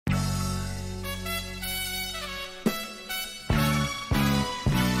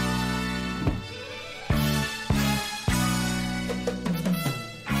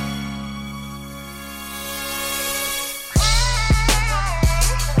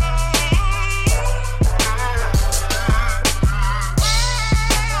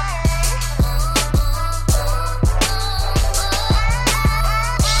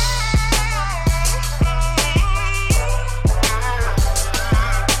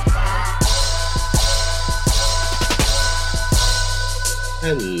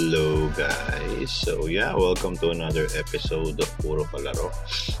Hello, guys. So yeah, welcome to another episode of Puro Palaro.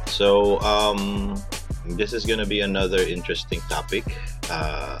 This is gonna be another interesting topic.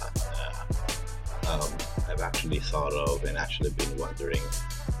 Uh, um, I've actually thought of and actually been wondering.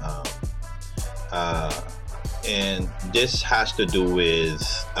 Um, uh, and this has to do with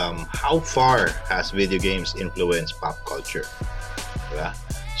how far has video games influenced pop culture? Diba?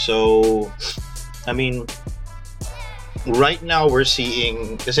 So, I mean, right now we're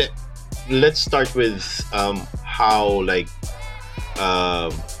seeing. Kasi, let's start with how um,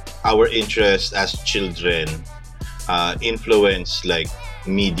 our interest as children influence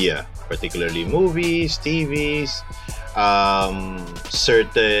media, particularly movies, TVs,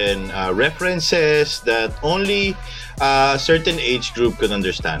 certain references that only a certain age group could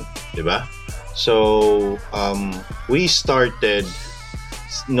understand, diba? So we started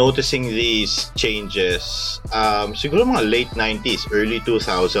noticing these changes siguro mga late 90s, early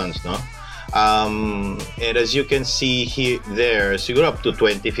 2000s, no? And as you can see here, there, siguro up to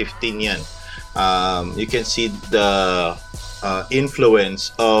 2015 yan, you can see the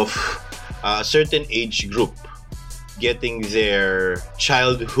influence of a certain age group getting their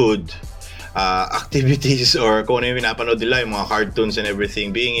childhood activities or kung ano yung pinapanood nila, yung mga cartoons and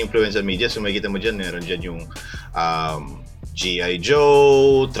everything being influenced sa media. So makikita mo dyan, meron dyan yung G.I.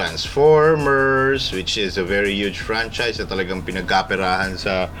 Joe, Transformers, which is a very huge franchise na talagang pinagkaperahan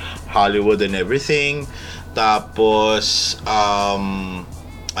sa Hollywood and everything. Tapos, ano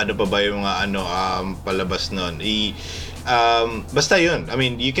pa ba yung mga palabas nun? Basta yun. I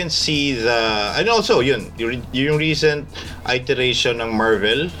mean, you can see and also yun, yung recent iteration ng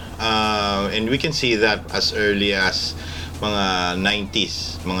Marvel, and we can see that as early as mga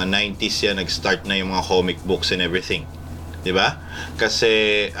 90s. Mga 90s yan, nag-start na yung mga comic books and everything. 'Di ba?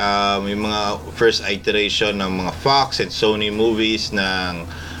 Kasi yung mga first iteration ng mga Fox and Sony movies ng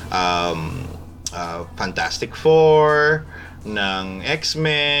Fantastic Four, ng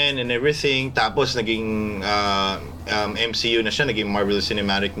X-Men and everything, tapos naging MCU na siya, naging Marvel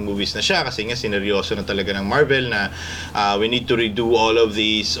Cinematic Movies na siya kasi nga sineryoso na talaga ng Marvel na we need to redo all of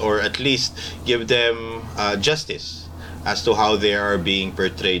these or at least give them justice as to how they are being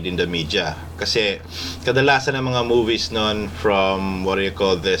portrayed in the media. Kasi kadalasan ng mga movies nun from, what do you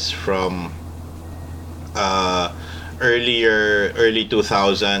call this, from early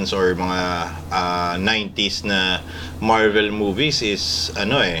 2000s or mga 90s na Marvel movies is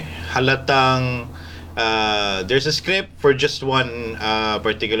halatang there's a script for just one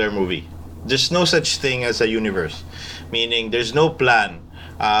particular movie. There's no such thing as a universe, meaning there's no plan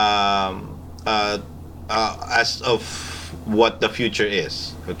as of what the future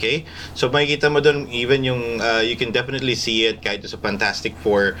is. Okay? So makikita mo doon even yung you can definitely see it kahit sa Fantastic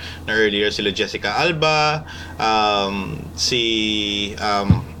Four na earlier sila Jessica Alba,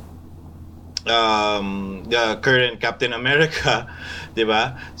 the current Captain America, 'di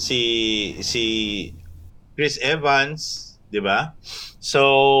ba? Si Chris Evans, 'di ba?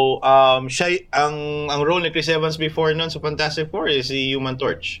 So siya ang role ni Chris Evans before noon sa Fantastic Four is si Human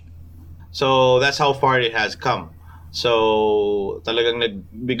Torch. So that's how far it has come. So talagang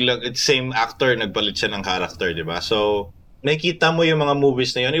nagbiglang it's same actor nagpalit siya ng character, 'di ba? So nakita mo yung mga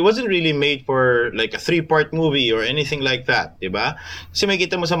movies na yun. It wasn't really made for like a three-part movie or anything like that, 'di ba? Kasi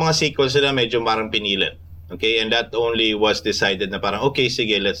makita mo sa mga sequels na medyo parang pinilit. Okay? And that only was decided na parang okay,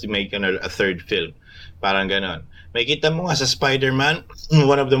 sige, let's make a third film. Parang ganon. Makita mo nga sa Spider-Man,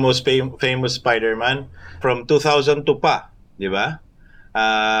 one of the most famous Spider-Man from 2002 pa, 'di ba?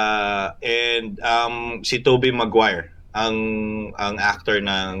 And si Tobey Maguire ang actor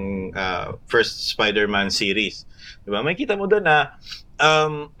ng first Spider-Man series. 'Di ba? Makita mo doon na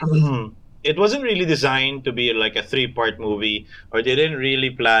um, it wasn't really designed to be like a three-part movie or they didn't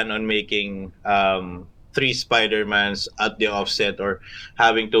really plan on making three Spider-Mans at the offset or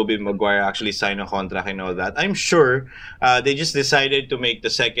having Tobey Maguire actually sign a contract and all that. I'm sure they just decided to make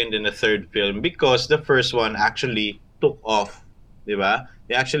the second and the third film because the first one actually took off. 'Di ba?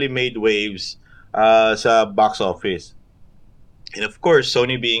 They actually made waves sa box office. And of course,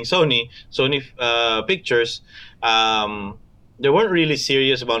 Sony being Sony Pictures, they weren't really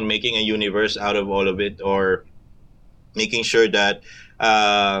serious about making a universe out of all of it or making sure that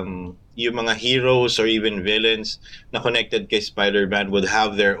yung mga heroes or even villains na connected kay Spider-Man would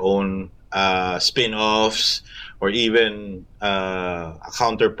have their own spin-offs or even a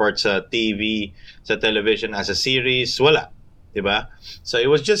counterpart sa TV, sa television as a series. Wala. Diba? So it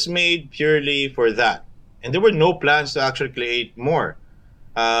was just made purely for that. And there were no plans to actually create more.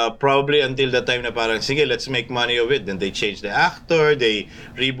 Probably until the time na parang, sige, let's make money of it. Then they changed the actor, they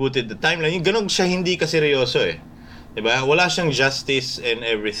rebooted the timeline. Yung ganun siya hindi kaseryoso eh. Diba? Wala siyang justice and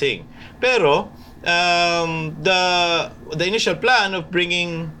everything. Pero the initial plan of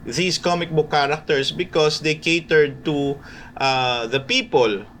bringing these comic book characters, because they catered to the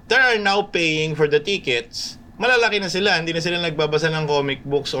people that are now paying for the tickets, malalaki na sila, hindi na sila nagbabasa ng comic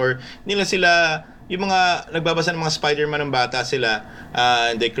books, or hindi na sila yung mga nagbabasa ng mga Spider-Man ng bata sila,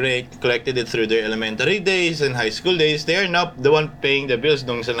 they collected it through their elementary days and high school days. They are now the one paying the bills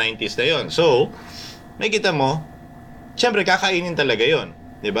nung sa 90s na yon. So, nakikita mo, syempre kakainin talaga yon,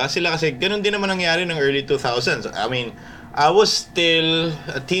 'di ba? Sila kasi ganun din naman nangyari ng early 2000s. I mean, I was still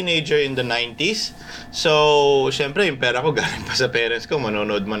a teenager in the 90s. So, syempre, yung pera ko galing pa sa parents ko.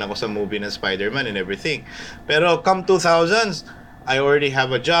 Manonood man ako sa movie ng Spider-Man and everything. Pero come 2000s, I already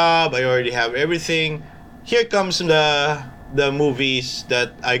have a job, I already have everything. Here comes the movies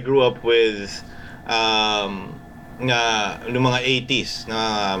that I grew up with, ng mga 80s,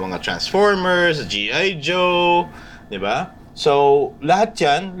 na mga Transformers, G.I. Joe, 'di ba? So, lahat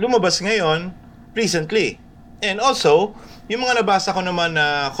 'yan lumabas ngayon recently. And also, yung mga nabasa ko naman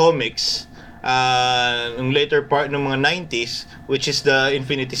na comics ng later part ng mga 90s, which is the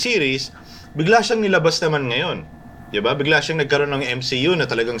Infinity series, bigla siyang nilabas naman ngayon. 'Di ba? Bigla siyang nagkaroon ng MCU na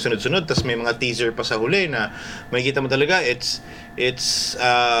talagang sunod-sunod, tapos may mga teaser pa sa huli na makikita mo talaga it's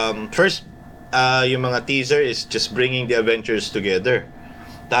first yung mga teaser is just bringing the Avengers together.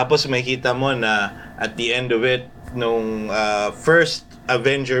 Tapos makikita mo na at the end of it, nung first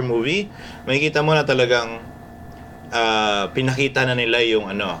Avenger movie, makikita mo na talagang pinakita na nila yung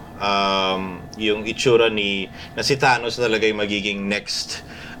yung itsura na si Thanos talaga yung magiging next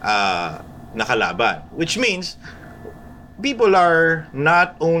na kalaban, which means people are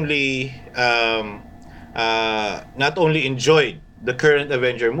not only enjoyed the current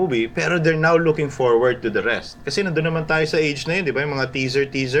Avenger movie, pero they're now looking forward to the rest. Kasi nandun naman tayo sa age na yun, di ba? Yung mga teaser,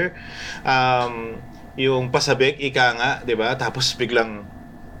 yung pasabik, ika nga, di ba? Tapos biglang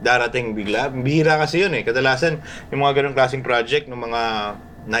darating bigla. Bihira kasi yun eh. Kadalasan, yung mga ganong klaseng project ng mga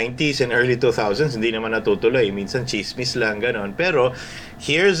 90s and early 2000s, hindi naman natutuloy. Minsan chismis lang, ganon. Pero,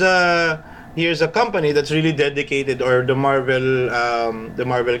 here's a company that's really dedicated, or the Marvel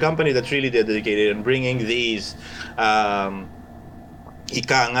company that's really dedicated in bringing these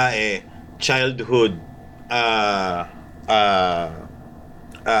childhood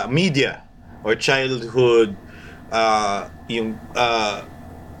media, or childhood yung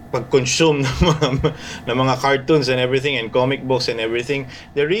pag-consume ng mga cartoons and everything, and comic books and everything.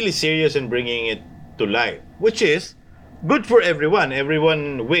 They're really serious in bringing it to life, which is good for everyone.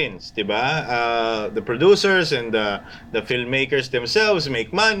 Everyone wins, diba? The producers and the filmmakers themselves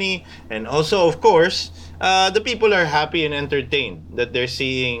make money, and also, of course, the people are happy and entertained that they're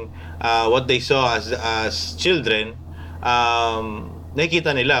seeing what they saw as children.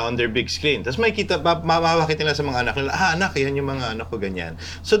 Nakikita nila on their big screen. Tapos mabakit nila sa mga anak nila, anak, yan yung mga anak ko, ganyan.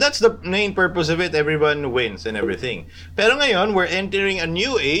 So that's the main purpose of it. Everyone wins and everything. Pero ngayon, we're entering a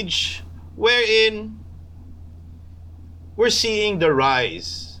new age wherein we're seeing the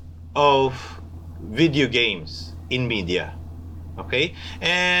rise of video games in media. Okay?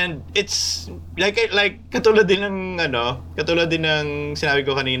 And it's like katulad din ng sinabi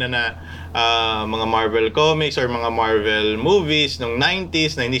ko kanina na mga Marvel comics or mga Marvel movies nung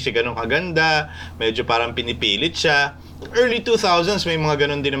 90s na hindi siya ganun kaganda, medyo parang pinipilit siya. Early 2000s may mga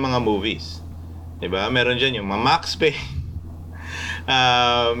ganun din ng mga movies. 'Di ba? Meron diyan yung mga Max Payne.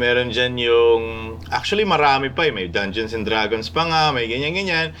 Meron dyan yung, actually marami pa may Dungeons and Dragons pa nga, may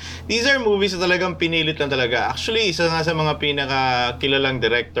ganyan-ganyan. These are movies na talagang pinilit lang talaga. Actually, isa nga sa mga pinakakilalang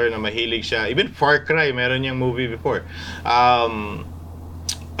director na mahilig siya, even Far Cry, meron niyang movie before.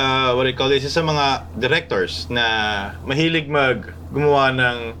 What do you call this? Isa sa mga directors na mahilig gumawa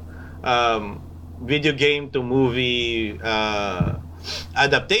ng video game to movie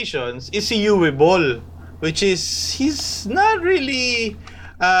adaptations is si Uwe Boll, which is, he's not really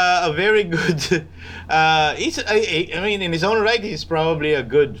a very good I mean, in his own right, he's probably a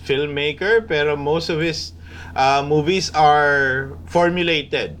good filmmaker, pero most of his movies are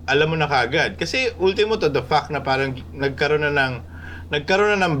formulated. Alam mo na kagad. Kasi ultimo to, the fact na parang nagkaroon na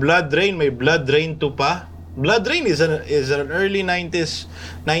ng Blood Rain, may Blood Rain 2 pa. Blood Rain is an early 90s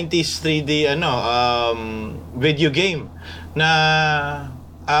 3D video game na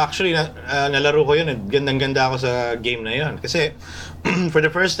actually nalaro ko yun. Gandang-ganda ako sa game na yun. Kasi for the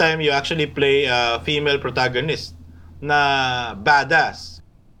first time, you actually play a female protagonist na badass.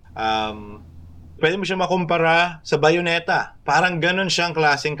 Pwede mo siya makumpara sa Bayonetta. Parang ganun siyang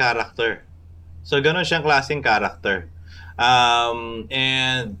klaseng character.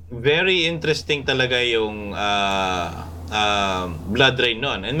 And very interesting talaga yung Blood Rain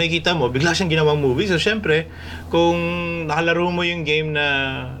noon. And may kita mo, bigla siyang ginawang movie. So, syempre, kung nakalaro mo yung game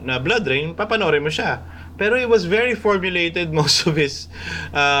na Blood Rain, papanoorin mo siya. Pero it was very formulated. Most of his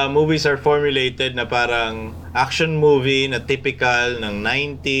movies are formulated na parang action movie na typical ng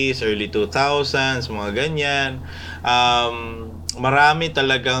 90s, early 2000s, mga ganyan. Marami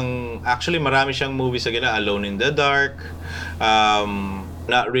talagang, actually marami siyang movies sa gina, Alone in the Dark.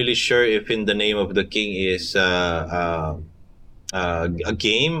 Not really sure if In the Name of the King is a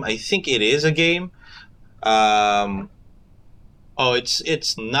game. I think it is a game.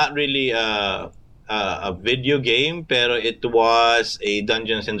 It's not really a video game, pero it was a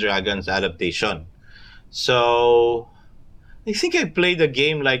Dungeons and Dragons adaptation. So I think I played the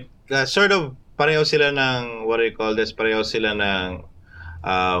game like sort of pareho sila ng what do you call this? Pareho sila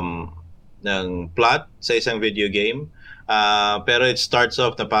um, ng plot sa isang video game. Pero it starts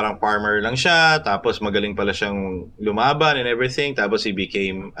off na parang farmer lang siya, tapos magaling pala siyang lumaban and everything, tapos he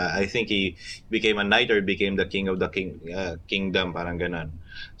became, I think he became a knight or became the king of the kingdom, parang ganon.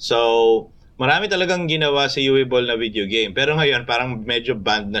 So, marami talagang ginawa si Uwe Boll na video game, pero ngayon parang medyo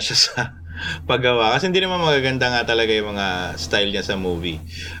banned na siya sa paggawa kasi hindi naman magaganda nga talaga yung mga style niya sa movie.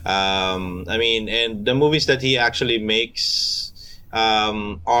 I mean, and the movies that he actually makes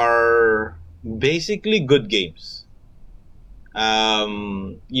are basically good games.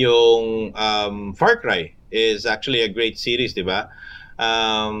 Yung Far Cry is actually a great series, di ba?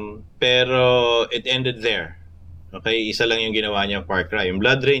 Pero it ended there. Okay, isa lang yung ginawa niya Far Cry. Yung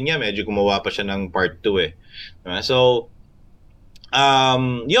Blood Rain niya, medyo gumawa pa siya ng part 2 eh. So,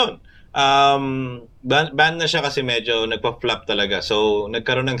 yun. Ban na siya kasi medyo nagpa-flop talaga. So,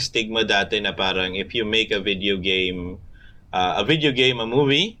 nagkaroon ng stigma dati na parang if you make a video game, a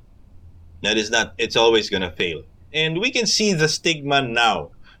movie, that is not, it's always gonna fail. And we can see the stigma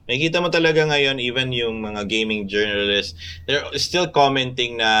now. Nakikita mo talaga ngayon, even yung mga gaming journalists, they're still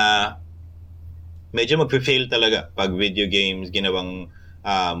commenting na medyo mag-fail talaga pag video games ginawang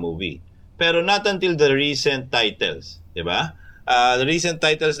movie. Pero not until the recent titles, di ba? The recent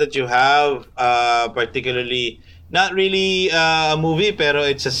titles that you have, particularly, not really a movie, pero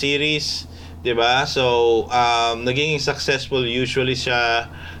it's a series, di ba? So, naging successful usually siya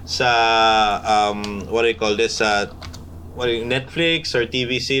sa what do you call this, Netflix or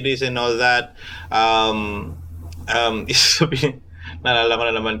TV series and all that. Naalala ko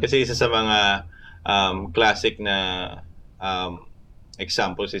na naman kasi isa sa mga classic na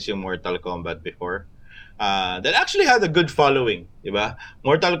examples is yung Mortal Kombat before. That actually had a good following, di ba?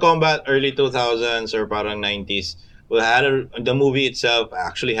 Mortal Kombat early 2000s or parang 90s, the movie itself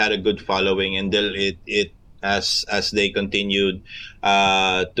actually had a good following, and then it as they continued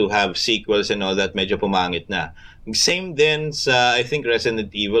to have sequels and all that, medyo pumangit na. Same then sa, I think, Resident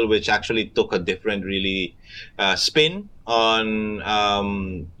Evil, which actually took a different really spin on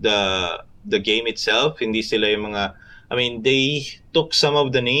the game itself. Hindi sila yung mga, I mean, they took some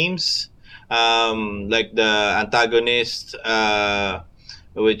of the names, like the antagonist,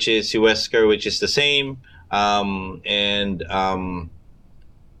 which is Wesker, which is the same,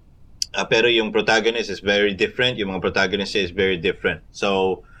 pero yung protagonist is very different. Yung mga protagonist is very different.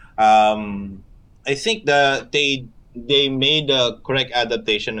 So, I think that they made a correct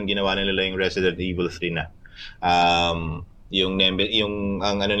adaptation ng ginawa nila yung Resident Evil 3 na. Yung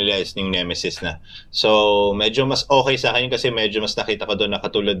ang ano nila is yung Nemesis na. So, medyo mas okay sa akin kasi medyo mas nakita ko doon na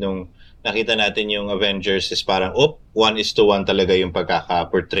katulad nung nakita natin yung Avengers is parang 1:1 talaga yung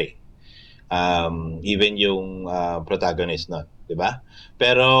pagkaka-portray. Even yung protagonist nun, di ba?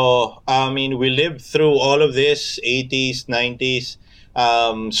 Pero, I mean, we lived through all of this, 80s, 90s,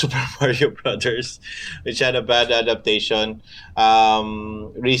 Super Mario Brothers, which had a bad adaptation.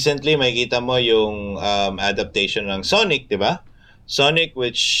 Recently, makikita mo yung adaptation ng Sonic, di ba? Sonic,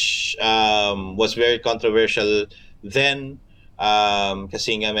 which was very controversial then,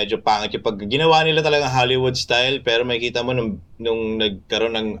 kasi nga medyo pangit yung pag ginawa nila talagang Hollywood style, pero makikita mo nung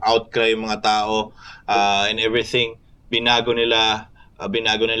nagkaroon ng outcry yung mga tao and everything, binago nila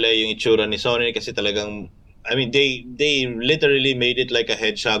yung itsura ni Sonic kasi talagang, I mean, they literally made it like a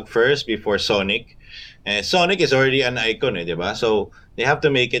hedgehog first before Sonic. Sonic is already an icon, di ba? So they have to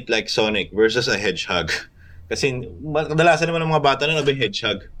make it like Sonic versus a hedgehog. Kasi kadalasan naman ng mga bata na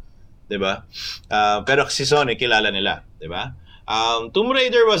hedgehog, di ba? Pero si Sonic kilala nila, di ba? Tomb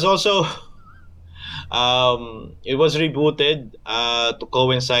Raider was also it was rebooted to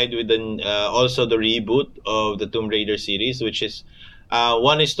coincide with also the reboot of the Tomb Raider series, which is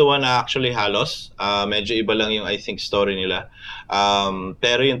 1:1 actually halos. Medyo iba lang yung I think story nila.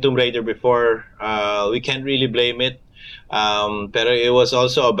 Pero yung Tomb Raider before, we can't really blame it. Pero it was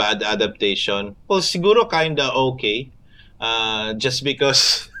also a bad adaptation. Well, siguro kinda okay. Just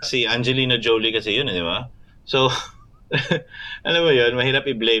because si Angelina Jolie kasi yun, di ba? So, alam mo yun, mahirap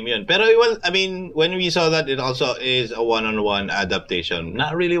i-blame yun. Pero, well, I mean, when we saw that, it also is a one-on-one adaptation.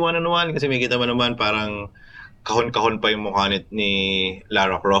 Not really one-on-one kasi may kita mo naman parang kahon-kahon pa yung mukha ni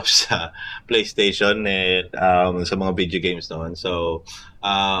Lara Croft sa PlayStation at sa mga video games noon. So,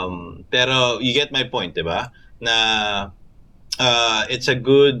 pero you get my point, di ba? Na it's a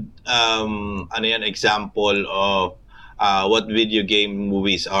good example of what video game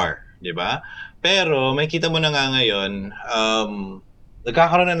movies are, di ba? Pero may kita mo na nga ngayon,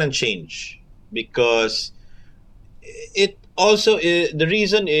 nagkakaroon na ng change because it also the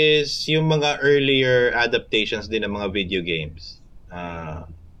reason is yung mga earlier adaptations din ng mga video games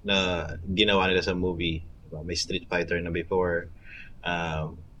na ginawa nila sa movie. Diba? May Street Fighter na before,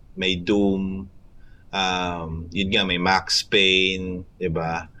 may Doom, yun nga, may Max Payne,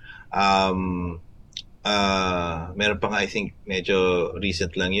 diba? Meron pa nga, I think medyo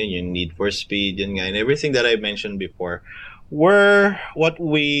recent lang yun, yung Need for Speed, yun nga, and everything that I mentioned before were what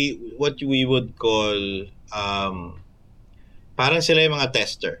we would call parang sila yung mga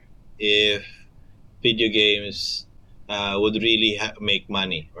tester if video games would really make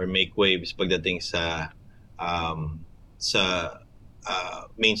money or make waves pagdating sa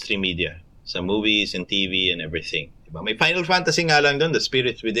mainstream media, sa movies and TV and everything, diba? May Final Fantasy nga lang doon, The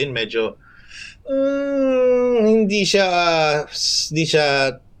Spirits Within, medyo hindi siya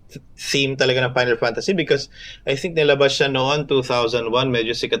theme talaga ng Final Fantasy because I think nilabas siya noon 2001,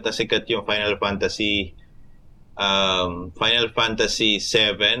 medyo sikat na sikat yung Final Fantasy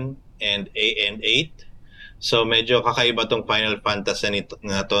 7 and 8. So medyo kakaiba tong Final Fantasy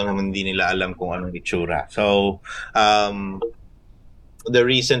na to na hindi nila alam kung anong itsura. So the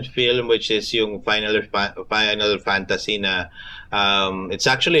recent film, which is yung Final Fantasy na it's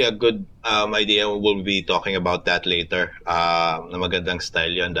actually a good idea. We'll be talking about that later. Na magandang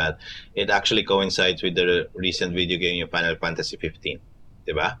style yun, that it actually coincides with the recent video game, yung Final Fantasy 15.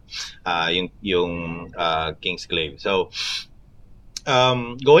 Diba? Yung Kingsglaive. So,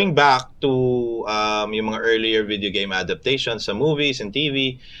 going back to yung mga earlier video game adaptations sa movies and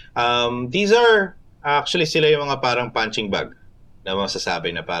TV, these are actually sila yung mga parang punching bag na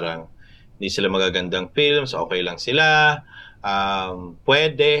masasabi na parang hindi sila magagandang films, okay lang sila,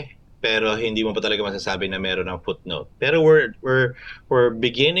 pwede, pero hindi mo pa talaga masasabi na meron ng footnote. Pero we're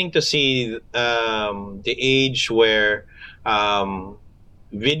beginning to see the age where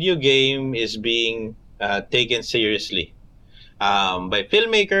video game is being taken seriously by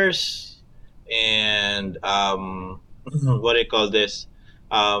filmmakers and what do you call this,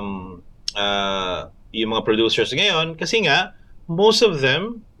 yung mga producers ngayon, kasi nga most of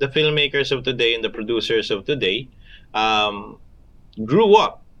them, the filmmakers of today and the producers of today, grew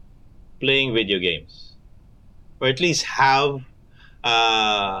up playing video games, or at least have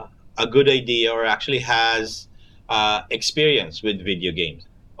a good idea, or actually has experience with video games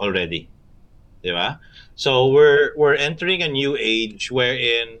already, diba? So we're entering a new age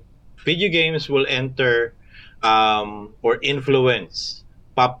wherein video games will enter or influence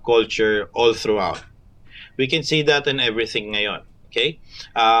pop culture all throughout. We can see that in everything ngayon. Okay?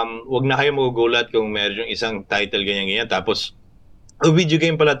 Wag na kayo magugulat kung meron yung isang title ganyan-ganyan tapos video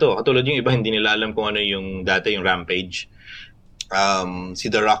game pala to. Katulad yung iba hindi nila alam kung ano yung dati yung Rampage. Si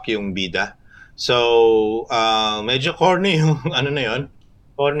The Rock yung bida. So, medyo corny yung ano na yon.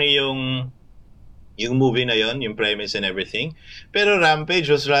 Corny yung movie na yon, yung premise and everything. Pero Rampage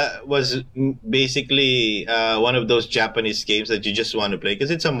was basically one of those Japanese games that you just want to play because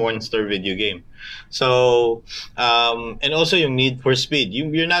it's a monster video game. So, and also yung Need for Speed.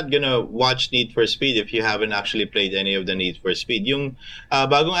 You're not gonna watch Need for Speed if you haven't actually played any of the Need for Speed. Yung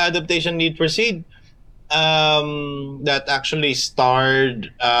bagong adaptation Need for Speed that actually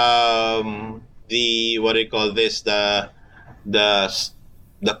starred the what do you call this, the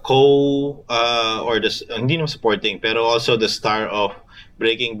or the hindi naman supporting pero also the star of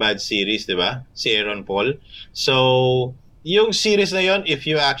Breaking Bad series, di ba? Si Aaron Paul. So, yung series na yon, if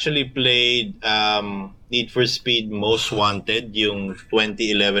you actually played Need for Speed Most Wanted, yung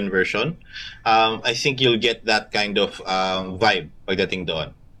 2011 version, I think you'll get that kind of vibe pagdating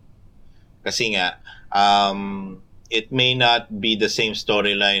doon. Kasi nga, it may not be the same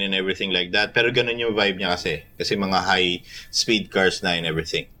storyline and everything like that, pero ganun yung vibe niya kasi mga high speed cars na and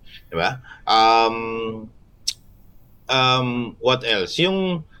everything, di ba? What else?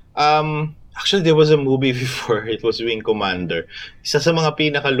 Yung actually there was a movie before, it was Wing Commander. Isa sa mga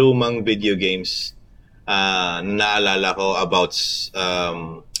pinakalumang video games naalala ko about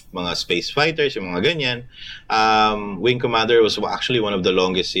mga space fighters, yung mga ganyan. Wing Commander was actually one of the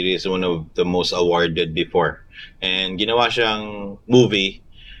longest series, one of the most awarded before. And ginawa siyang movie.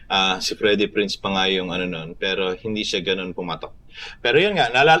 Si Freddie Prinze pa nga yung ano nun, pero hindi siya ganun pumatok. Pero yun nga,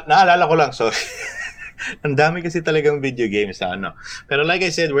 naalala ko lang, sorry. Ang dami kasi talagang video games sa ano. Pero like I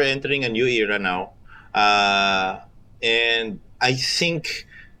said, we're entering a new era now. And I think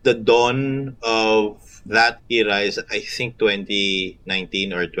the dawn of that era is, I think, 2019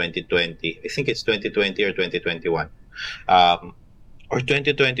 or 2020. I think it's 2020 or 2021. Or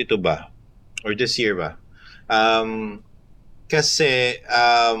 2022 ba? Or this year ba? Kasi,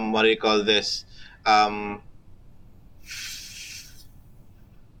 what do you call this?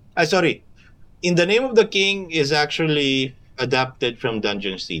 Sorry. In the Name of the King is actually adapted from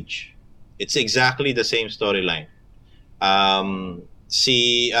Dungeon Siege. It's exactly the same storyline. Ang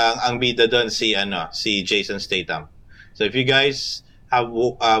bida doon si Jason Statham. So if you guys have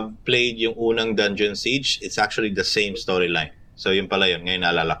played yung unang Dungeon Siege, it's actually the same storyline. So yun pala yun. Ngayon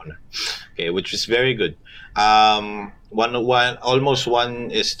naalala ko na. Okay, which is very good. Almost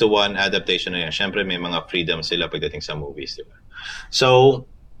 1:1 adaptation na yan. Siyempre may mga freedom sila pagdating sa movies, diba? So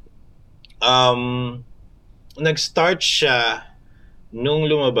nag-start siya nung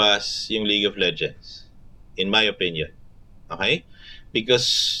lumabas yung League of Legends, in my opinion. Okay?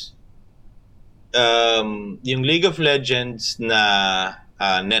 Because yung League of Legends na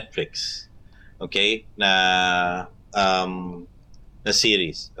Netflix, okay, na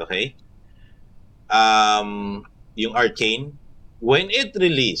series, okay, yung Arcane, when it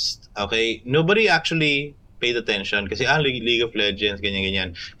released, okay, nobody actually paid attention kasi League of Legends,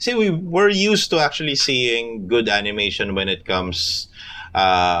 ganyan. Kasi we were used to actually seeing good animation when it comes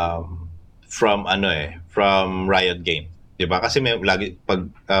from Riot Games. Diba? Kasi may lagi pag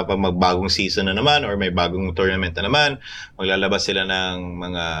magbagong season na naman or may bagong tournament na naman, maglalabas sila ng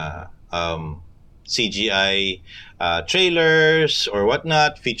mga CGI trailers or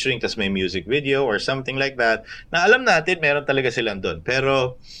whatnot featuring, tas may music video or something like that, na alam natin meron talaga silang doon.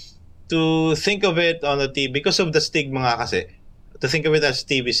 Pero to think of it on the TV, because of the stigma nga kasi, to think of it as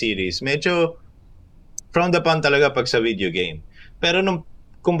TV series, medyo frowned upon talaga pag sa video game. Pero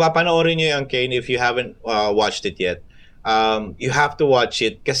kung papanoorin nyo yung Arcane, if you haven't watched it yet, you have to watch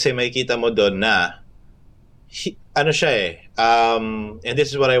it kasi makikita mo doon na ano siya and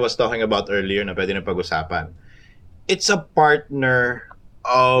this is what I was talking about earlier na pwede na pag-usapan. It's a partner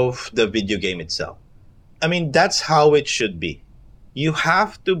of the video game itself. I mean, that's how it should be. You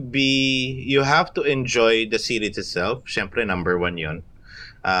have to enjoy the series itself. Syempre, number one yun.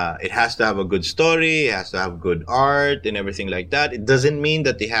 It has to have a good story, it has to have good art and everything like that. It doesn't mean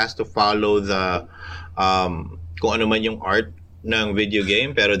that it has to follow the kung ano man yung art ng video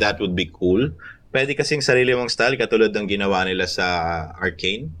game, pero that would be cool. Pwede kasing sarili mong style katulad ng ginawa nila sa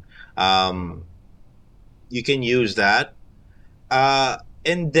Arcane. You can use that.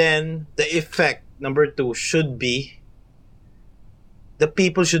 And then the effect, number 2, should be the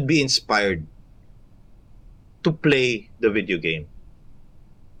people should be inspired to play the video game.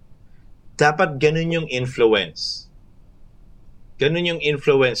 Dapat ganun yung influence. Ganun yung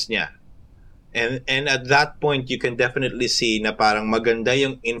influence niya. And at that point, you can definitely see na parang maganda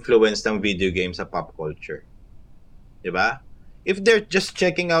yung influence ng video game sa pop culture. Diba? If they're just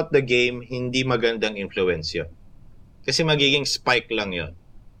checking out the game, hindi magandang influence yun. Kasi magiging spike lang yun.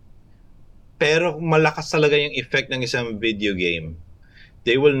 Pero malakas talaga yung effect ng isang video game.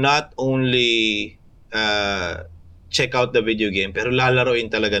 They will not only check out the video game, pero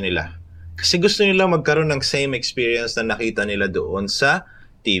lalaroin talaga nila. Kasi gusto nila magkaroon ng same experience na nakita nila doon sa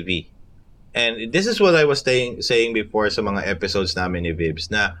TV. And this is what I was saying before sa mga episodes namin ni Vibs,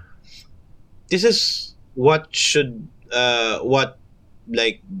 na this is what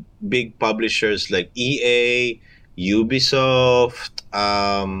like big publishers like EA, Ubisoft,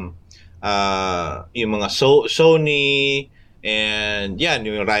 yung mga Sony, and yan,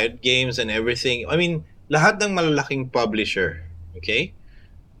 yung Riot Games and everything. I mean, lahat ng malalaking publisher, okay?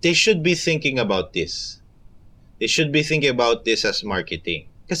 They should be thinking about this. They should be thinking about this as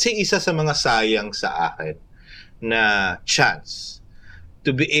marketing. Kasi isa sa mga sayang sa akin na chance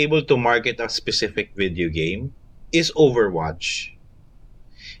to be able to market a specific video game is Overwatch.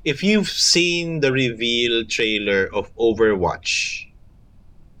 If you've seen the reveal trailer of Overwatch,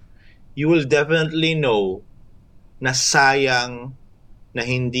 you will definitely know na sayang na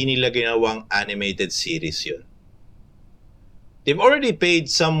hindi nila ginawang animated series yun. They've already paid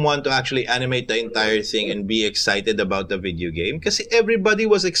someone to actually animate the entire thing and be excited about the video game kasi everybody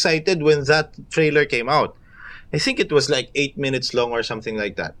was excited when that trailer came out. I think it was like 8 minutes long or something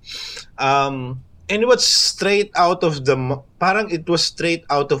like that. And it was straight out of it was straight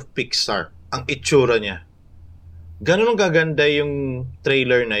out of Pixar ang itsura niya. ganun kaganda yung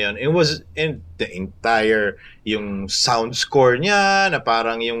trailer na yon. It was in the entire yung sound score niya na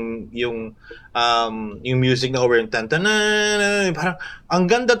parang yung music na over yung tantanan, parang ang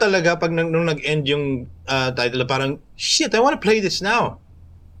ganda talaga pag nung nag-end yung title, parang shit, I want to play this now.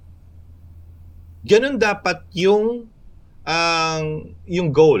 Ganun dapat yung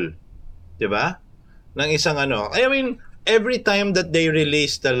goal, 'di ba? Ng isang ano. I mean, every time that they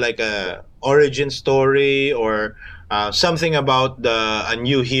release like a origin story or something about a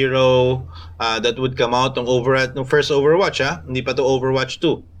new hero that would come out nung first Overwatch, hindi pa to Overwatch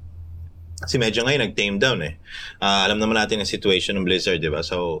 2. Kasi medyo ngayon nag-tame down eh. Alam naman natin ang situation ng Blizzard, di ba?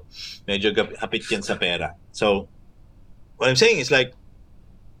 So, medyo hapit yan sa pera. So, what I'm saying is like,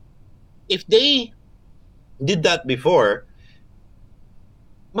 if they did that before,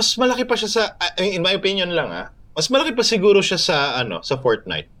 mas malaki pa siya sa, in my opinion lang mas malaki pa siguro siya sa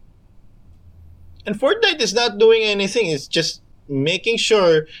Fortnite. And Fortnite is not doing anything. It's just making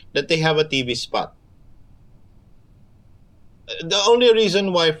sure that they have a TV spot. The only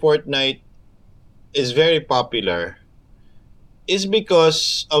reason why Fortnite is very popular is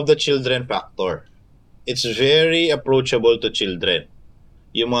because of the children factor. It's very approachable to children.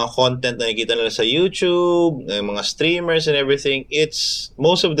 Yung mga content na nakikita nila sa YouTube, yung mga streamers and everything,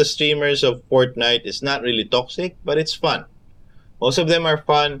 most of the streamers of Fortnite is not really toxic, but it's fun. Most of them are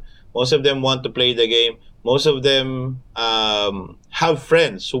fun. Most of them want to play the game. Most of them have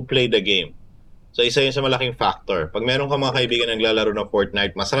friends who play the game. So, isa yun sa malaking factor. Pag meron ka mga kaibigan na naglalaro ng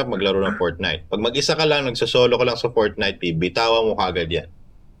Fortnite, masarap maglaro ng Fortnite. Pag mag-isa ka lang, nagsasolo ka lang sa Fortnite, bitawan mo kagad yan.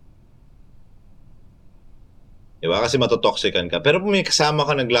 Diba? Kasi matotoxican ka. Pero kung may kasama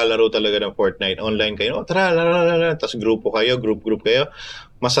ka naglalaro talaga ng Fortnite, online kayo, tara, tapos group kayo,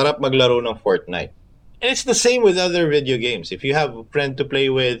 masarap maglaro ng Fortnite. And it's the same with other video games. If you have a friend to play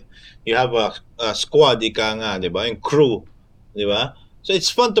with, you have a squad, ika nga, diba? Yung crew, diba? So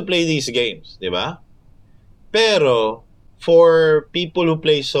it's fun to play these games, di ba? Pero for people who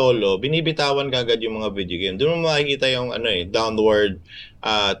play solo, binibitawan kagad yung mga video game. Doon mo makikita yung downward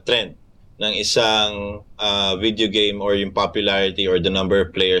trend ng isang video game or yung popularity or the number of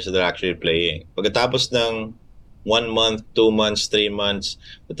players that are actually playing. Pagkatapos ng 1 month, 2 months, 3 months,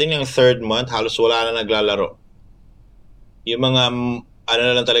 pati ng 3rd month, halos wala na naglalaro. Yung mga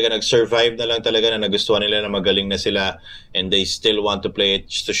na lang talaga, nag-survive na lang talaga na nagustuhan nila na magaling na sila and they still want to play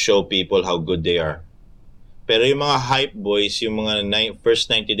it just to show people how good they are. Pero yung mga hype boys, yung mga first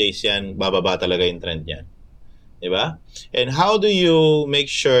 90 days yan, bababa talaga yung trend yan. Diba? And how do you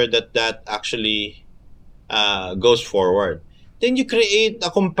make sure that actually goes forward? Then you create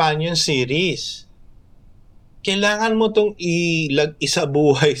a companion series. Kailangan mo itong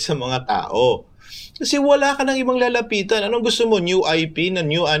isabuhay sa mga tao. Kasi wala ka nang ibang lalapitan. Anong gusto mo? New IP na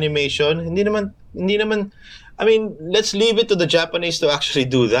new animation? Hindi naman, I mean, let's leave it to the Japanese to actually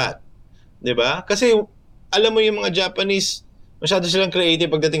do that. 'Di ba? Kasi alam mo yung mga Japanese, masyado silang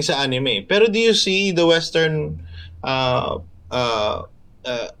creative pagdating sa anime. Pero do you see the Western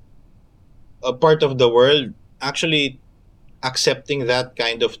part of the world actually accepting that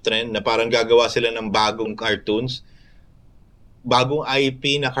kind of trend na parang gagawa sila ng bagong cartoons, bagong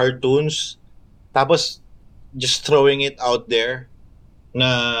IP na cartoons, tapos just throwing it out there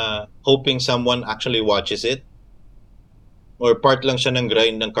na hoping someone actually watches it? Or part lang siya ng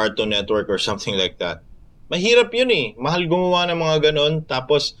grind ng Cartoon Network or something like that. Mahirap yun eh. Mahal gumawa ng mga ganon.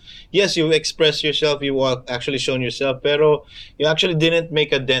 Tapos, yes, you express yourself, you actually shown yourself, pero you actually didn't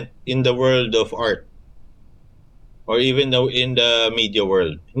make a dent in the world of art. Or even in the media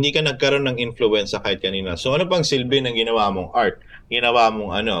world. Hindi ka nagkaroon ng influence sa kahit kanina. So, ano pang silbi ng ginawa mong art? Ginawa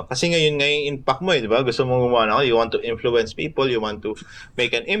mong Kasi ngayon impact mo di ba? Gusto mong gumawa you want to influence people, you want to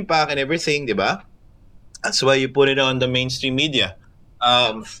make an impact and everything, di ba? That's why you put it on the mainstream media.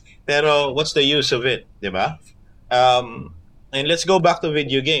 Pero what's the use of it, di ba? And let's go back to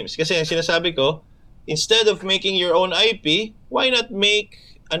video games. Kasi ang sinasabi ko, instead of making your own IP, why not make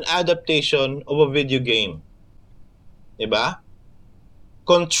an adaptation of a video game? Di ba?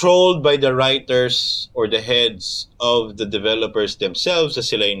 Controlled by the writers or the heads of the developers themselves. So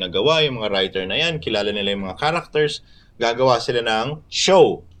sila yung nagawa, yung mga writer na yan, kilala nila yung mga characters, gagawa sila ng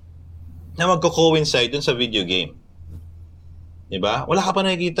show na magko-coincide dun sa video game. Diba? Wala ka pa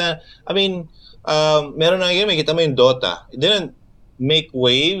nakikita. I mean, meron na game, makikita mo yung Dota. It didn't make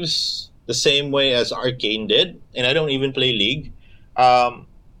waves the same way as Arcane did, and I don't even play League.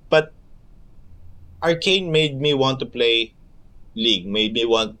 But Arcane made me want to play League, made me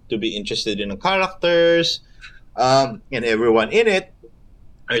want to be interested in the characters, and everyone in it.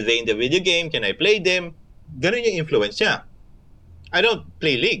 Are they in the video game? Can I play them? Ganun yung influence niya. I don't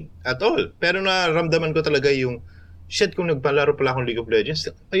play League at all. Pero naramdaman ko talaga yung shit, kung nagpalaro pala akong League of Legends,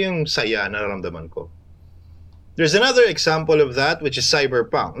 ay yung saya na nararamdaman ko. There's another example of that, which is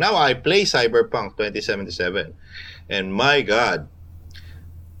Cyberpunk. Now, I play Cyberpunk 2077. And my God,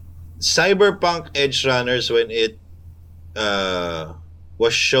 Cyberpunk Edge Runners, when it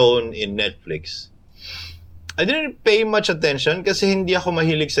was shown in Netflix, I didn't pay much attention kasi hindi ako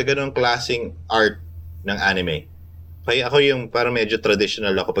mahilig sa ganong klaseng art ng anime. Kaya ako yung parang medyo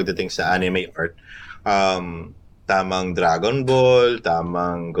traditional ako pagdating sa anime art. Tamang Dragon Ball,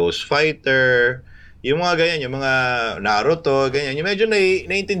 tamang Ghost Fighter, yung mga ganyan, yung mga Naruto, ganyan. Yung medyo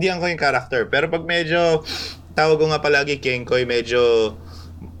naiintindihan ko yung character. Pero pag medyo, tawag ko nga palagi Kenkoy, medyo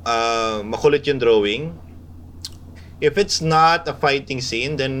makulit yung drawing. If it's not a fighting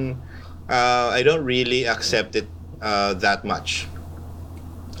scene, then I don't really accept it that much.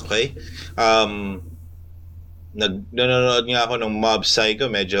 Okay? Nanonood nga ako ng Mob Psycho,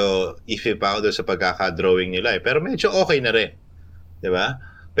 medyo iffy pa ako doon sa pagkaka-drawing nila pero medyo okay na rin. 'Di ba?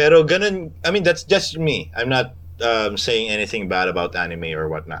 Pero ganun, I mean, that's just me. I'm not saying anything bad about anime or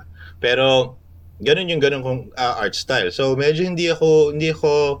whatnot. Pero ganun yung ganun kong art style. So medyo hindi ako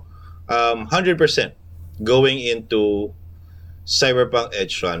 100% going into Cyberpunk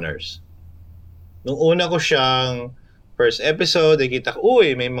Edge Runners. Nung una ko siyang first episode, nakita ko,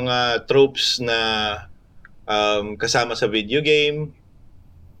 may mga tropes na kasama sa video game.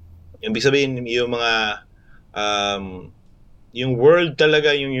 Ibig sabihin, yung mga yung world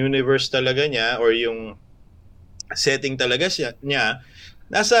talaga, yung universe talaga niya, or yung setting talaga niya,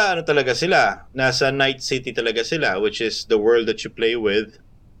 nasa ano talaga sila, nasa Night City talaga sila, which is the world that you play with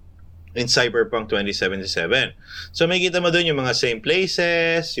in Cyberpunk 2077. So may kita mo doon yung mga same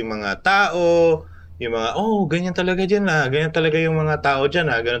places, yung mga tao, yung mga, ganyan talaga dyan ganyan talaga yung mga tao dyan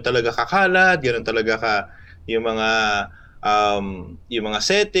ganyan talaga kakalat, ganyan talaga yung mga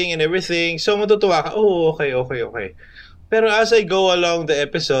setting and everything. So matutuwa ka, okay. Pero as I go along the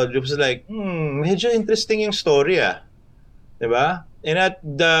episode, it was like, medyo interesting yung story diba? And at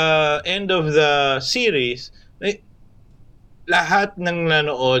the end of the series, lahat ng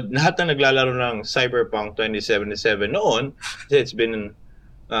naglalaro ng Cyberpunk 2077 noon, it's been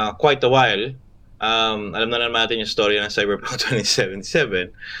quite a while. Alam na natin yung story ng Cyberpunk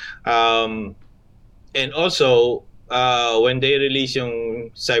 2077. And also, when they release yung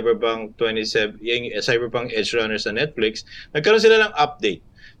Cyberpunk 27, yung Cyberpunk Edge Runners sa Netflix, nagkaroon sila ng update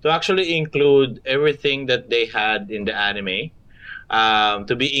to actually include everything that they had in the anime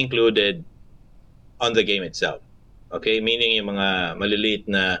to be included on the game itself. Okay, meaning yung mga maliliit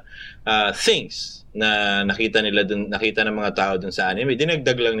na things na nakita ng mga tao dun sa anime,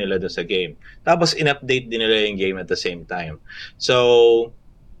 dinagdag lang nila dun sa game. Tapos in-update din nila yung game at the same time. So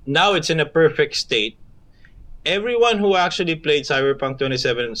now it's in a perfect state. Everyone who actually played Cyberpunk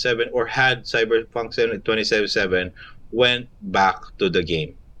 2077 or had Cyberpunk 2077 went back to the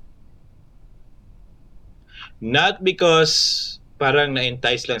game. Not because parang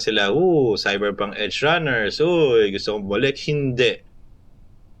na-entice lang sila, Cyberpunk Edge Runners, gusto kong bumalik. Hindi.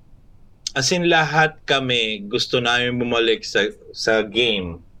 As in, lahat kami gusto namin bumalik sa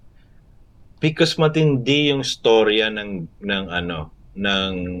game because matindi yung storya ng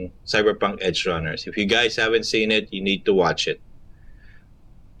Cyberpunk Edge Runners. If you guys haven't seen it, you need to watch it.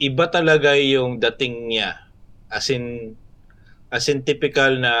 Iba talaga yung dating niya. As in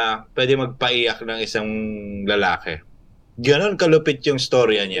typical na pwede magpaiyak ng isang lalaki. Ganon kalupit yung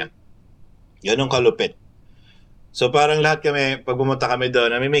storya niya. Ganon kalupit. So parang lahat kami, pag bumunta kami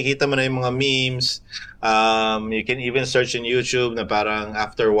doon, may kita mo na yung mga memes. You can even search in YouTube na parang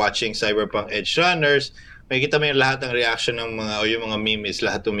after watching Cyberpunk Edge Runners, may kita mo yung lahat ng reaction ng yung mga memes,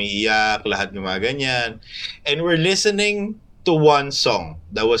 lahat umiiyak, lahat ng mga ganyan. And we're listening to one song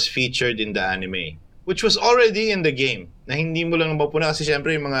that was featured in the anime, which was already in the game, na hindi mo lang mapuna kasi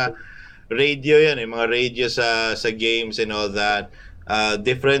syempre yung mga radio yan, yung mga radio sa games and all that.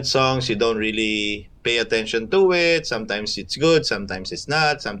 Different songs, you don't really pay attention to it. Sometimes it's good, sometimes it's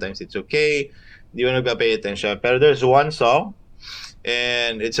not, sometimes it's okay. Hindi mo nagpa-pay attention. Pero there's one song,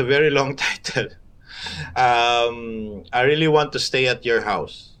 and it's a very long title. I really want to stay at your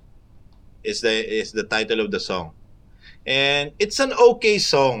house. Is the title of the song. And it's an okay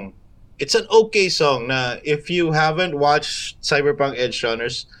song. It's an okay song na if you haven't watched Cyberpunk Edge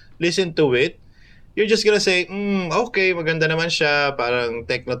Runners, listen to it. You're just gonna say, okay, maganda naman siya, parang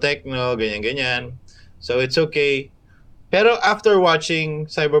techno, ganyan-ganyan. So it's okay. Pero after watching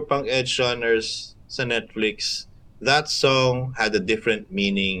Cyberpunk Edge Runners sa Netflix, that song had a different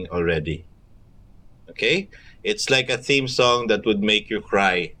meaning already. Okay? It's like a theme song that would make you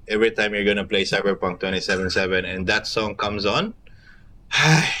cry every time you're gonna play Cyberpunk 2077 and that song comes on.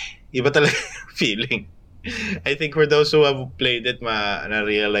 Iba talaga feeling. I think for those who have played it,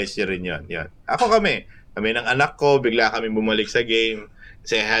 na-realize nyo rin yun. Yun. Kami ng anak ko, bigla kami bumalik sa game.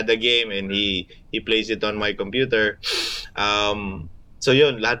 Kasi I had the game and he plays it on my computer. So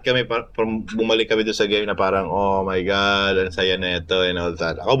yun, lahat kami bumalik kami doon sa game na parang, oh my God, ang saya na ito and all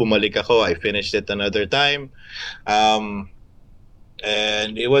that. Ako, bumalik ako. I finished it another time. And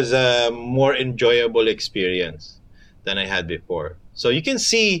it was a more enjoyable experience than I had before. So you can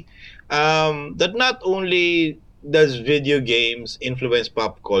see that not only does video games influence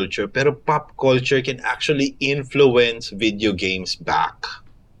pop culture, pero pop culture can actually influence video games back.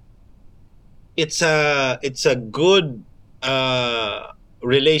 It's a good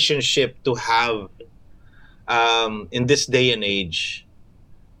relationship to have in this day and age.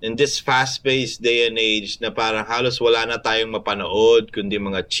 In this fast-paced day and age na parang halos wala na tayong mapanood kundi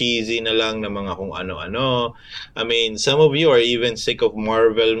mga cheesy na lang na mga kung ano-ano. I mean, some of you are even sick of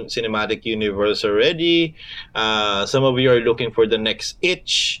Marvel Cinematic Universe already. Some of you are looking for the next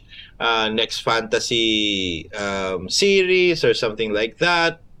itch, next fantasy series or something like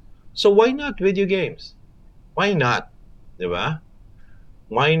that. So why not video games? Why not? Diba?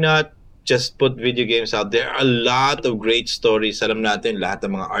 Why not just put video games out? There are a lot of great stories. Alam natin, lahat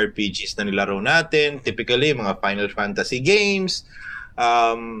ng mga RPGs na nilaro natin, typically, mga Final Fantasy games,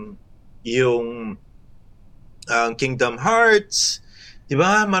 yung Kingdom Hearts, di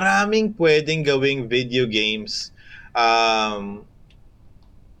ba? Maraming pwedeng gawing video games.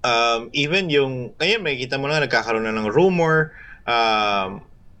 Even yung, ngayon, may kita mo na, nagkakaroon na ng rumor,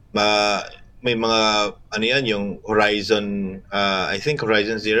 may mga ano yan, yung Horizon, I think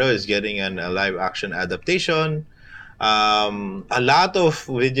Horizon Zero is getting a live action adaptation. A lot of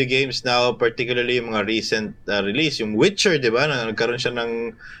video games now, particularly yung mga recent release, yung Witcher, di ba? Nagkaroon siya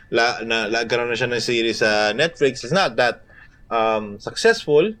ng nagkaroon na siya ng series sa Netflix. It's not that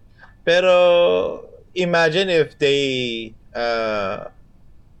successful, pero imagine if they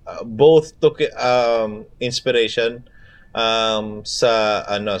both took inspiration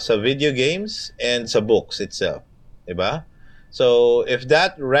sa video games and sa books itself, 'di ba? So if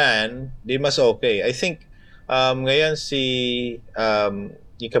that ran, di mas okay. I think ngayon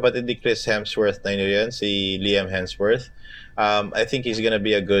yung kapatid ni Chris Hemsworth na yun, si Liam Hemsworth, I think he's gonna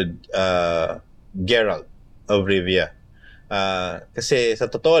be a good Geralt of Rivia. Kasi sa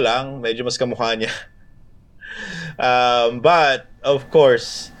totoo lang, medyo mas kamukha niya. But of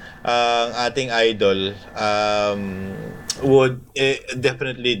course, ang ating idol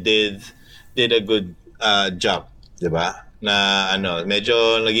definitely did a good job, 'di ba? Na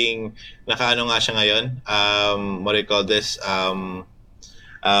medyo naging nakaano nga siya ngayon. What do you call this?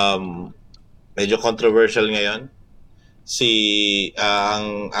 Medyo controversial ngayon ang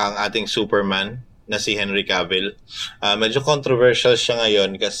ating Superman na si Henry Cavill. Medyo controversial siya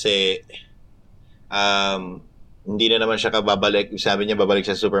ngayon kasi hindi na naman siya kababalik. Sabi niya babalik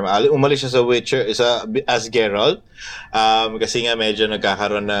siya sa Superman. Umalis siya sa Witcher as Geralt. Kasi nga medyo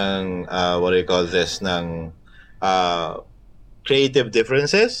nagkakaroon ng what do you call this, ng creative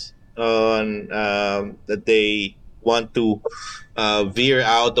differences on that they want to veer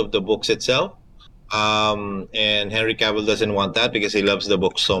out of the books itself. And Henry Cavill doesn't want that because he loves the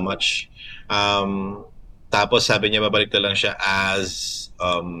book so much. Tapos sabi niya babalik na lang siya as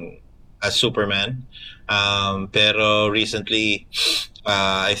Superman. Pero recently,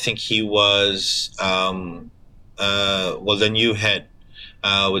 I think he was, the new head,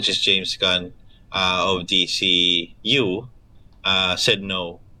 which is James Gunn of DCU, said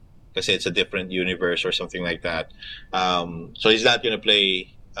no, kasi it's a different universe or something like that. So he's not gonna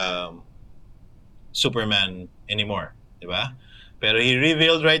play Superman anymore, diba? Pero he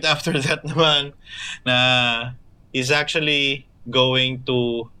revealed right after that naman na he's actually going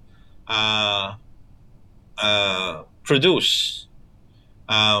to produce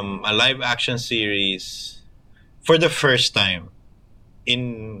a live action series for the first time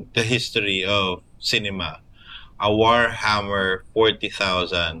in the history of cinema, a Warhammer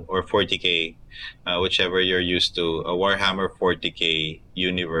 40,000 or 40K, whichever you're used to, a Warhammer 40K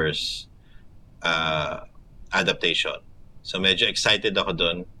universe adaptation. So medyo excited ako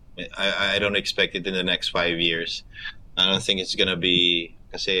dun. I don't expect it in the next 5 years. I don't think it's gonna be,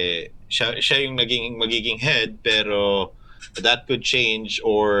 kasi siya yung magiging head, pero that could change,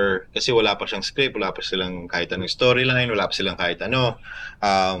 or kasi wala pa siyang script, wala pa silang kahit anong storyline, wala pa silang kahit ano.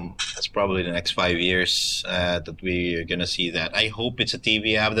 That's probably the next 5 years that we're gonna see that. I hope it's a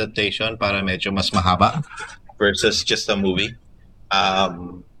TV adaptation para medyo mas mahaba versus just a movie.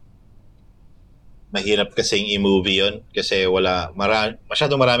 Mahirap kasing i-movie yun kasi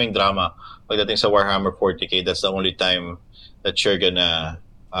masyadong maraming drama pagdating sa Warhammer 40K. That's the only time that you're gonna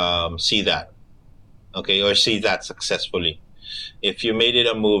see that. okay, or see that successfully. If you made it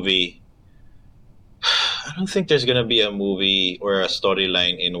a movie, I don't think there's gonna be a movie or a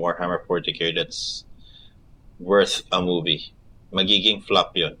storyline in Warhammer 40k that's worth a movie. Magiging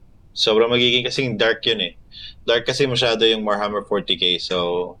flop yun. Sobrang magiging kasing dark yun eh. Dark kasi masyado yung Warhammer 40k,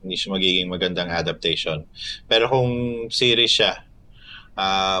 so hindi siya magiging magandang adaptation. Pero kung series siya,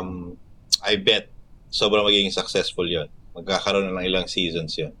 I bet sobrang magiging successful yun. Magkakaroon na ng ilang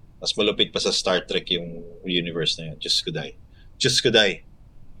seasons yun. Mas malupit pa sa Star Trek yung universe na yun. Just Kuday. Just Kuday.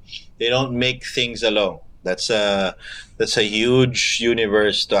 They don't make things alone. That's a huge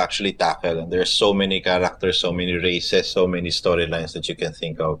universe to actually tackle, and there's so many characters, so many races, so many storylines that you can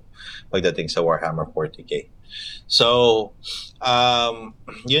think of pagdating sa Warhammer 40k. So,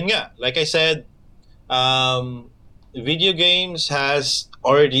 yun nga, like I said, video games has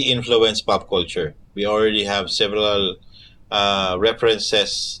already influenced pop culture. We already have several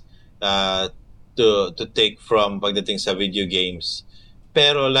references to take from pagdating sa video games.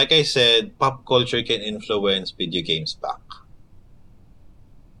 Pero like I said, pop culture can influence video games back.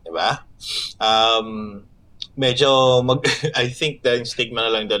 Diba? Medyo I think the stigma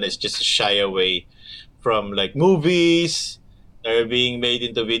na lang doon is just to shy away from like movies that are being made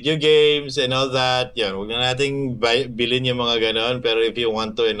into video games and all that. Yan, huwag na nating bilhin yung mga ganon, pero if you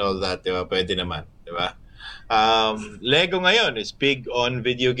want to and all that, diba, pwede naman. Diba? Lego ngayon is big on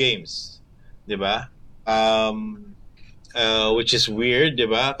video games. Diba? Which is weird,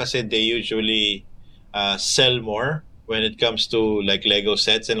 diba? Kasi they usually sell more when it comes to like Lego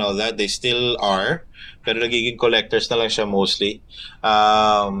sets and all that. They still are, pero nagiging collectors na lang siya mostly.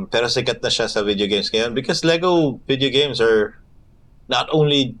 Pero sikat na siya sa video games ngayon because Lego video games are not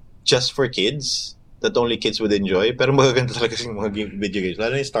only just for kids, that only kids would enjoy, pero magaganda talaga yung mga video games,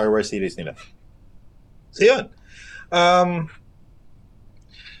 lalo yung Star Wars series nila. So yun.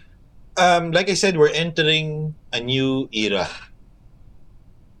 Like I said, we're entering a new era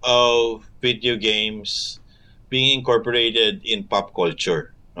of video games being incorporated in pop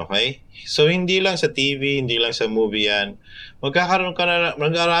culture. Okay? So, hindi lang sa TV, hindi lang sa movie yan. Magkakaroon ka na,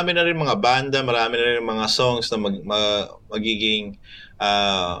 marami na rin mga banda, marami na rin mga songs na magiging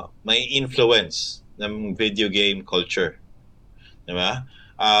may influence ng video game culture. Diba?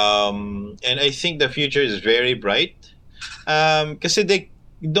 And I think the future is very bright. Kasi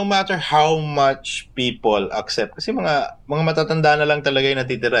no matter how much people accept, kasi mga matatanda na lang talaga yung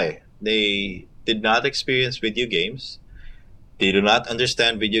natitira eh. They did not experience video games. They do not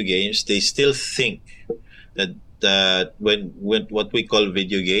understand video games. They still think that when what we call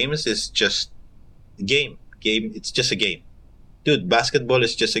video games is just a game. It's just a game. Dude, basketball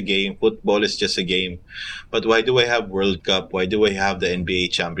is just a game. Football is just a game. But why do I have World Cup? Why do I have the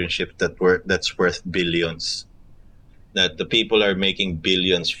NBA championship that's worth billions? That the people are making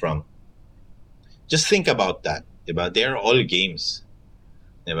billions from. Just think about that, diba? They are all games,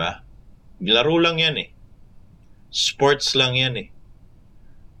 diba? Laro lang yan eh. Sports lang yan eh,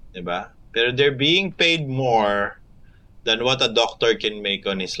 diba? Pero they're being paid more than what a doctor can make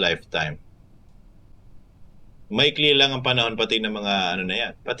on his lifetime. Maikli lang ang panahon pati ng mga ano na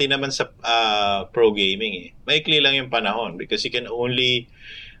yan. Pati naman sa pro gaming eh. Maikli lang yung panahon because you can only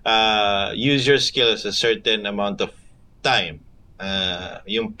use your skills a certain amount of time.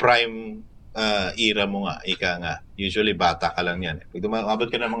 Yung prime era mo nga, ika nga. Usually bata ka lang yan. Pag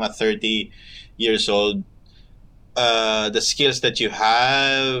dumabot ka ng mga 30 years old, the skills that you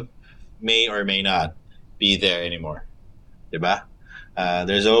have may or may not be there anymore. Diba?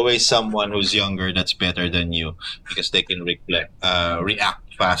 There's always someone who's younger that's better than you because they can react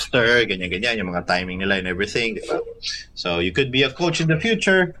faster, ganyan-ganyan, yung mga timing nila and everything. Diba? So, you could be a coach in the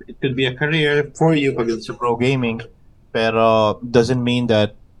future. It could be a career for you pag it's pro gaming. Pero doesn't mean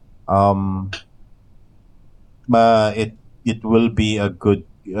that it will be a good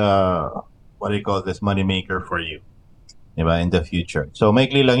what do you call this, money maker for you, diba, in the future. So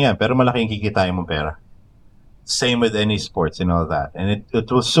maikli lang yan, pero malaking kikitain mong pera. Same with any sports and all that, and it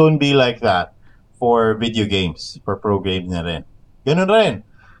will soon be like that for video games, for pro games na rin. Ganun rin.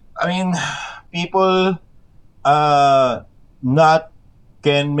 I mean, people not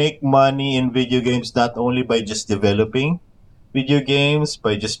can make money in video games not only by just developing video games,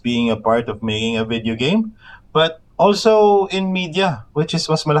 by just being a part of making a video game, but also in media, which is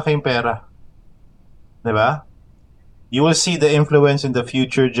mas malaking pera. Diba? You will see the influence in the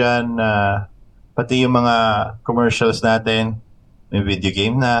future dyan, pati yung mga commercials natin, may video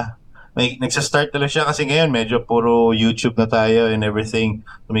game na. Nagsastart na lang siya kasi ngayon medyo puro YouTube na tayo and everything.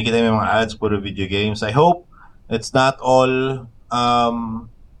 Kumikita yung mga ads, puro video games. I hope it's not all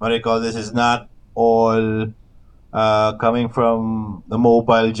what do you call this, is not all coming from the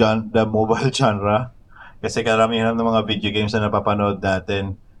mobile genre. Kasi karamihan ng mga video games na napapanood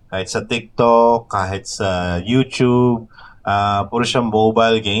natin, kahit sa TikTok, kahit sa YouTube, puro siyang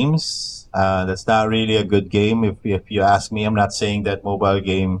mobile games. That's not really a good game. If you ask me, I'm not saying that mobile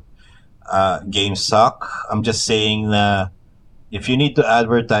games suck. I'm just saying na if you need to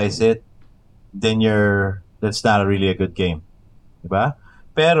advertise it, then that's not really a good game. Diba?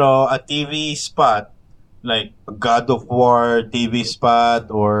 Pero a TV spot, like God of War TV spot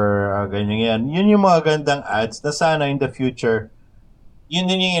or ganyan yan, yun yung mga gandang ads na sana in the future, yun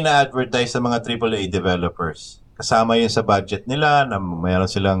din yung ina-advertise sa mga AAA developers. Kasama yun sa budget nila na mayroon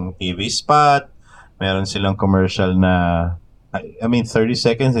silang TV spot, mayroon silang commercial na, I mean, 30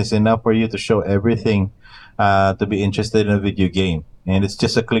 seconds is enough for you to show everything to be interested in a video game. And it's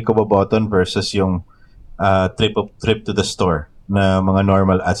just a click of a button versus yung trip to the store na mga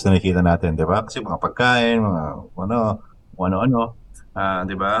normal ads na nakikita natin, di ba? Kasi mga pagkain, mga ano,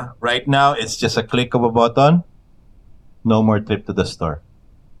 di ba? Right now, it's just a click of a button, no more trip to the store.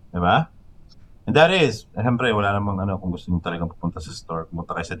 Di ba? And that is, siyempre, wala namang kung gusto nyo talagang pupunta sa store,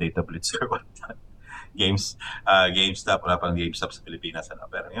 pumunta kayo sa Data Blitz or whatnot. GameStop, wala pang GameStop sa Pilipinas.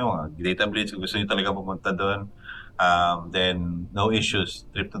 Pero yung Data Blitz, kung gusto nyo talaga pumunta doon, then no issues,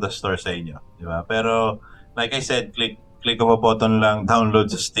 trip to the store sa inyo. Di ba? Pero, like I said, click of a button lang, download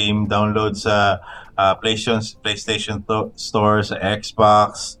sa Steam, download sa PlayStation Store, sa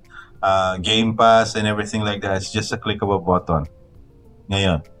Xbox, Game Pass, and everything like that. It's just a click of a button.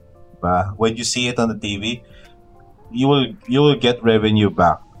 Ngayon, diba? When you see it on the TV, you will get revenue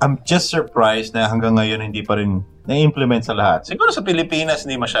back. I'm just surprised na hanggang ngayon hindi pa rin na-implement sa lahat. Siguro sa Pilipinas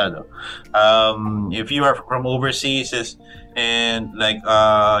hindi masyado. If you are from overseas and like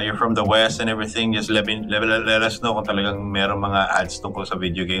you're from the West and everything, just let us know kung talagang meron mga ads tungkol sa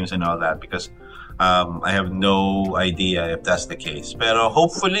video games and all that, because I have no idea if that's the case. Pero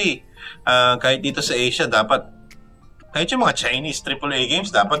hopefully, kahit dito sa Asia, dapat kahit yung mga Chinese AAA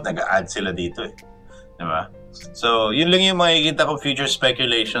games, dapat nag-a-add sila dito eh. Diba? So, yun lang yung makikita ko future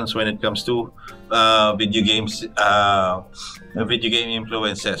speculations when it comes to video games, video game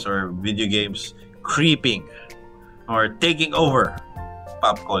influences or video games creeping or taking over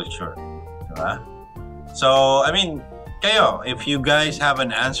pop culture. Diba? So, I mean, kayo, if you guys have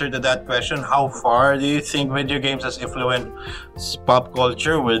an answer to that question, how far do you think video games has influenced pop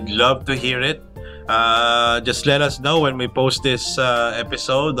culture? We'd love to hear it. Just let us know when we post this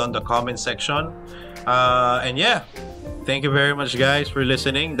episode on the comment section. And yeah, thank you very much guys for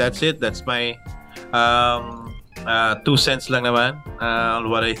listening. That's it. That's my 2 cents lang naman on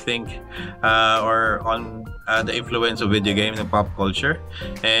what I think or on the influence of video games and pop culture.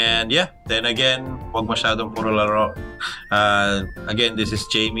 And yeah, then again, wag masyadong puro laro. Again, this is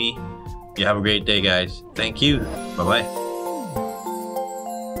Jamie. You have a great day guys. Thank you. Bye-bye.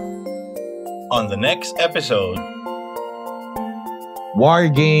 On the next episode,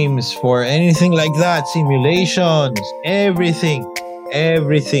 war games for anything like that, simulations, everything.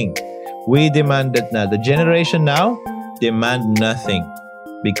 We demand that now. The generation now demand nothing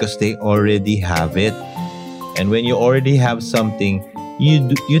because they already have it. And when you already have something,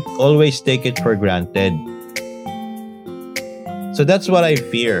 you always take it for granted. So that's what I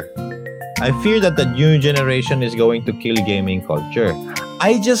fear. I fear that the new generation is going to kill gaming culture.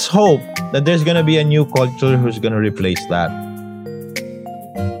 I just hope that there's gonna be a new culture who's gonna replace that.